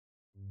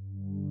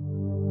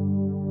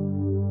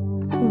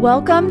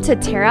Welcome to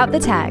Tear Out the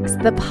Tags,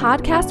 the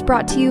podcast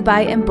brought to you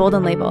by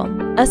Embolden Label,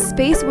 a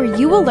space where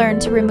you will learn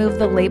to remove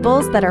the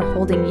labels that are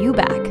holding you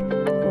back.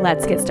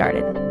 Let's get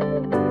started.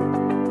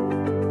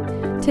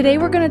 Today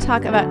we're going to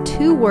talk about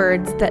two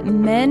words that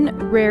men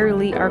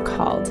rarely are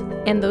called,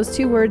 and those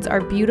two words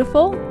are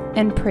beautiful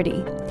and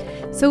pretty.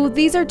 So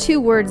these are two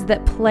words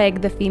that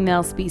plague the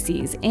female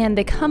species, and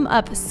they come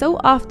up so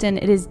often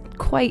it is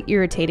quite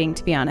irritating,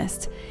 to be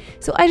honest.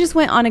 So I just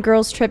went on a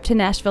girls' trip to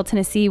Nashville,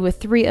 Tennessee with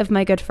 3 of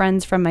my good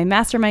friends from my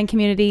mastermind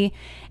community,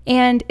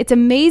 and it's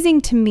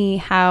amazing to me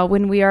how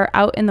when we are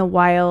out in the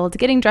wild,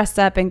 getting dressed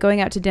up and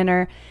going out to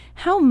dinner,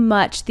 how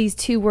much these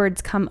two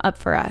words come up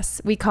for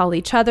us. We call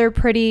each other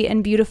pretty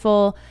and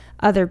beautiful.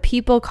 Other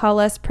people call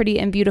us pretty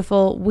and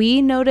beautiful.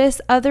 We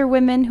notice other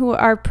women who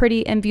are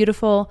pretty and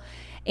beautiful.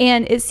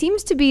 And it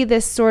seems to be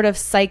this sort of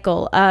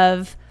cycle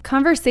of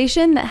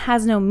conversation that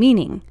has no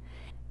meaning.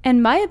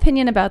 And my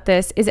opinion about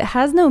this is it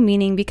has no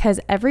meaning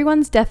because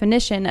everyone's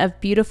definition of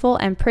beautiful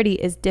and pretty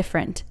is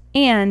different.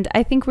 And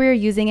I think we're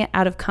using it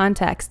out of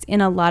context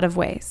in a lot of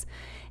ways.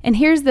 And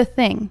here's the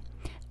thing.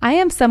 I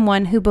am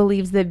someone who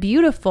believes that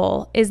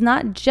beautiful is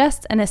not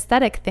just an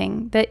aesthetic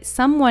thing, that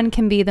someone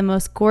can be the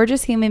most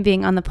gorgeous human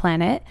being on the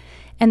planet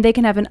and they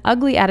can have an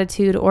ugly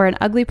attitude or an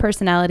ugly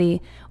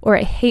personality or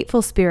a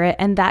hateful spirit,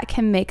 and that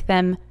can make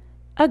them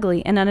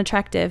ugly and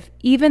unattractive,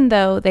 even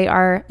though they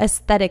are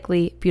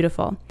aesthetically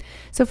beautiful.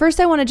 So first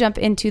I want to jump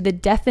into the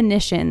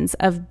definitions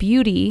of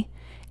beauty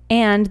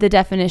and the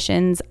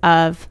definitions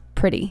of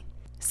pretty.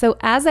 So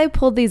as I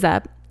pulled these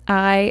up,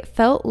 I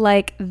felt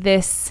like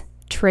this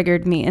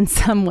triggered me in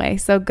some way.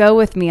 So go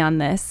with me on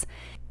this.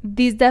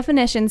 These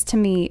definitions to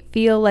me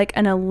feel like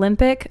an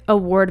Olympic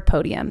award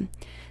podium.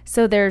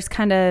 So there's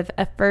kind of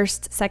a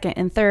first, second,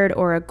 and third,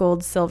 or a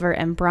gold, silver,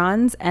 and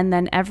bronze. And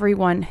then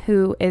everyone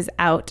who is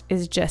out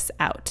is just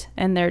out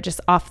and they're just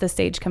off the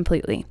stage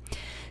completely.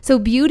 So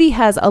beauty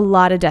has a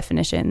lot of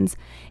definitions.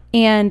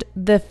 And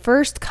the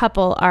first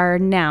couple are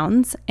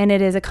nouns, and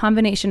it is a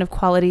combination of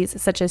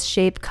qualities such as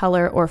shape,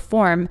 color, or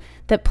form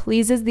that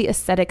pleases the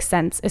aesthetic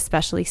sense,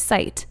 especially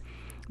sight.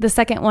 The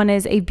second one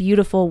is a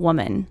beautiful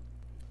woman.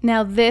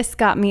 Now this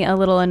got me a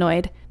little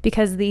annoyed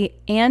because the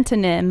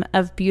antonym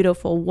of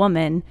beautiful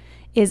woman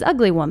is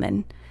ugly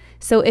woman.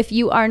 So if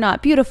you are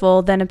not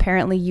beautiful, then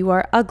apparently you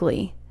are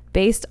ugly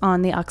based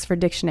on the Oxford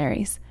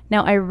dictionaries.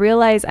 Now I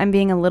realize I'm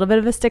being a little bit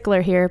of a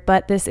stickler here,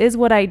 but this is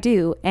what I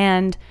do.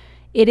 And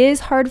it is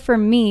hard for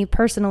me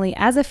personally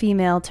as a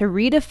female to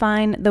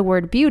redefine the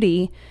word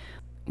beauty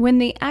when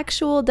the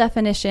actual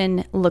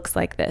definition looks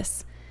like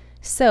this.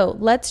 So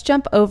let's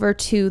jump over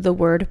to the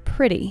word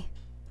pretty.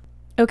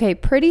 Okay,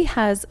 pretty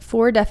has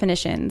 4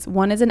 definitions.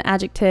 One is an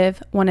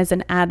adjective, one is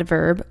an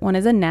adverb, one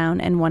is a noun,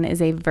 and one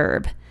is a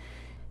verb.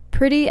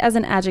 Pretty as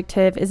an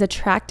adjective is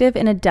attractive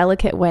in a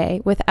delicate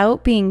way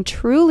without being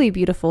truly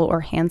beautiful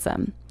or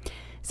handsome.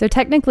 So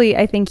technically,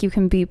 I think you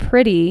can be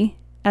pretty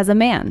as a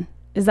man.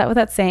 Is that what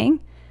that's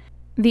saying?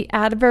 The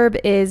adverb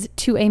is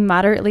to a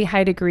moderately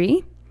high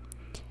degree,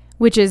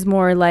 which is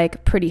more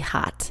like pretty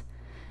hot.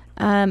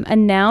 A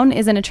noun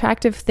is an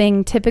attractive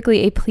thing, typically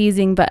a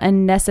pleasing but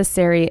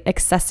unnecessary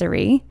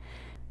accessory.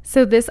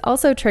 So this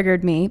also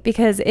triggered me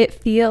because it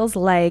feels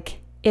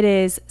like it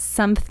is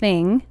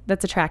something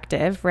that's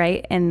attractive,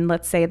 right? And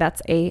let's say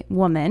that's a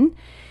woman,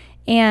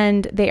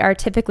 and they are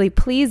typically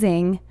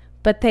pleasing,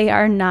 but they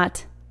are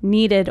not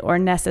needed or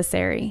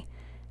necessary.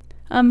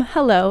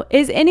 Hello,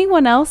 is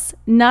anyone else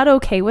not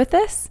okay with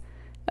this?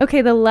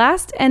 Okay, the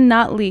last and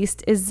not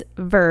least is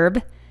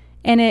verb,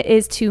 and it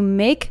is to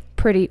make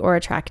pretty or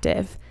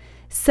attractive.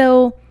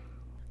 So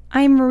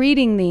I'm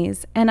reading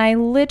these and I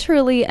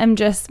literally am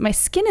just, my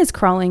skin is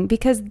crawling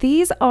because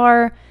these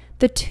are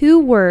the two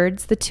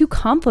words, the two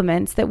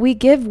compliments that we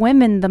give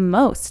women the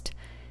most.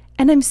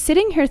 And I'm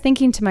sitting here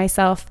thinking to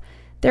myself,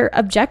 they're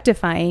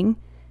objectifying.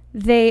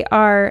 They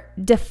are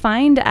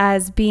defined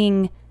as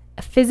being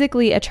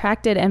physically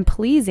attracted and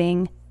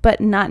pleasing, but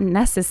not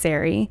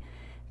necessary.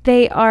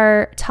 They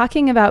are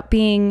talking about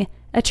being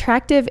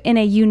attractive in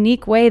a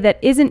unique way that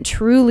isn't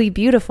truly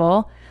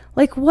beautiful.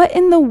 Like, what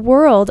in the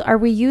world are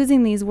we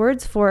using these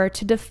words for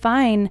to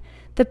define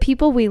the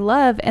people we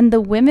love and the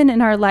women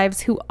in our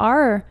lives who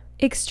are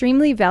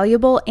extremely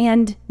valuable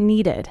and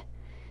needed?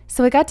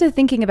 So I got to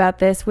thinking about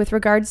this with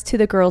regards to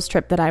the girls'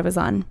 trip that I was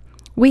on.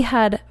 We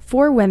had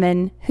 4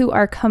 women who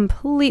are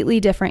completely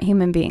different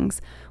human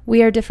beings.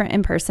 We are different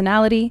in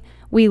personality.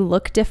 We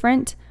look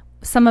different.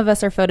 Some of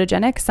us are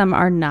photogenic, some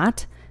are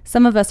not.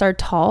 Some of us are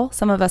tall,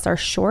 some of us are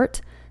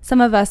short,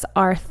 some of us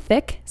are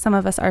thick, some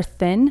of us are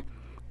thin,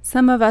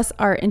 some of us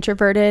are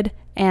introverted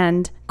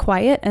and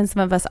quiet, and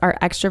some of us are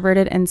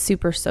extroverted and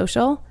super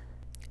social.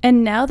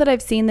 And now that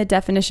I've seen the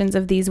definitions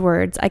of these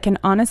words, I can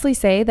honestly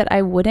say that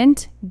I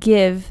wouldn't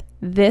give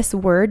this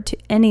word to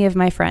any of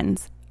my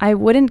friends. I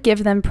wouldn't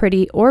give them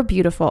pretty or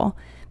beautiful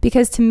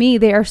because to me,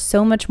 they are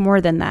so much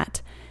more than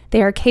that.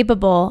 They are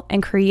capable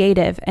and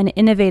creative and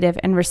innovative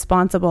and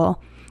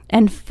responsible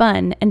and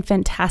fun and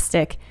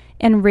fantastic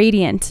and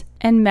radiant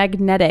and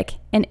magnetic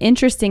and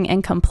interesting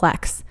and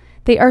complex.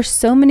 They are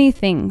so many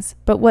things,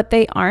 but what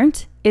they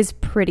aren't is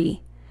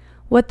pretty.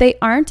 What they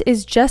aren't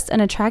is just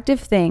an attractive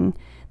thing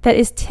that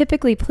is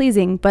typically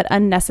pleasing but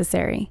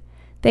unnecessary.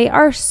 They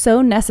are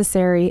so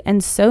necessary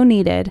and so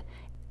needed.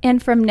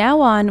 And from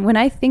now on, when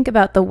I think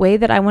about the way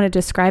that I want to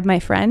describe my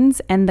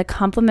friends and the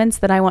compliments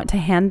that I want to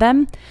hand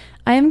them,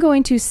 I am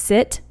going to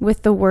sit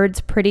with the words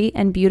pretty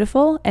and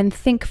beautiful and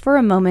think for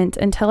a moment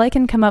until I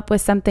can come up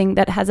with something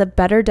that has a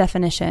better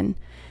definition.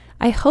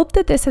 I hope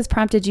that this has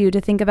prompted you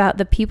to think about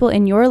the people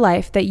in your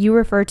life that you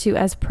refer to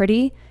as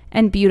pretty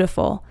and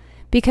beautiful,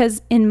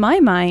 because in my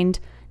mind,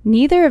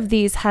 neither of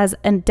these has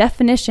a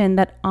definition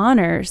that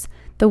honors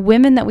the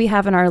women that we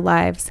have in our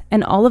lives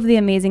and all of the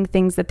amazing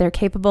things that they're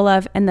capable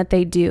of and that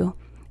they do,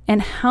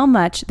 and how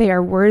much they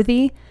are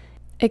worthy,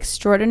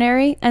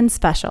 extraordinary, and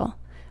special.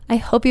 I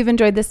hope you've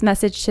enjoyed this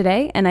message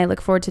today, and I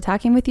look forward to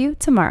talking with you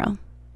tomorrow.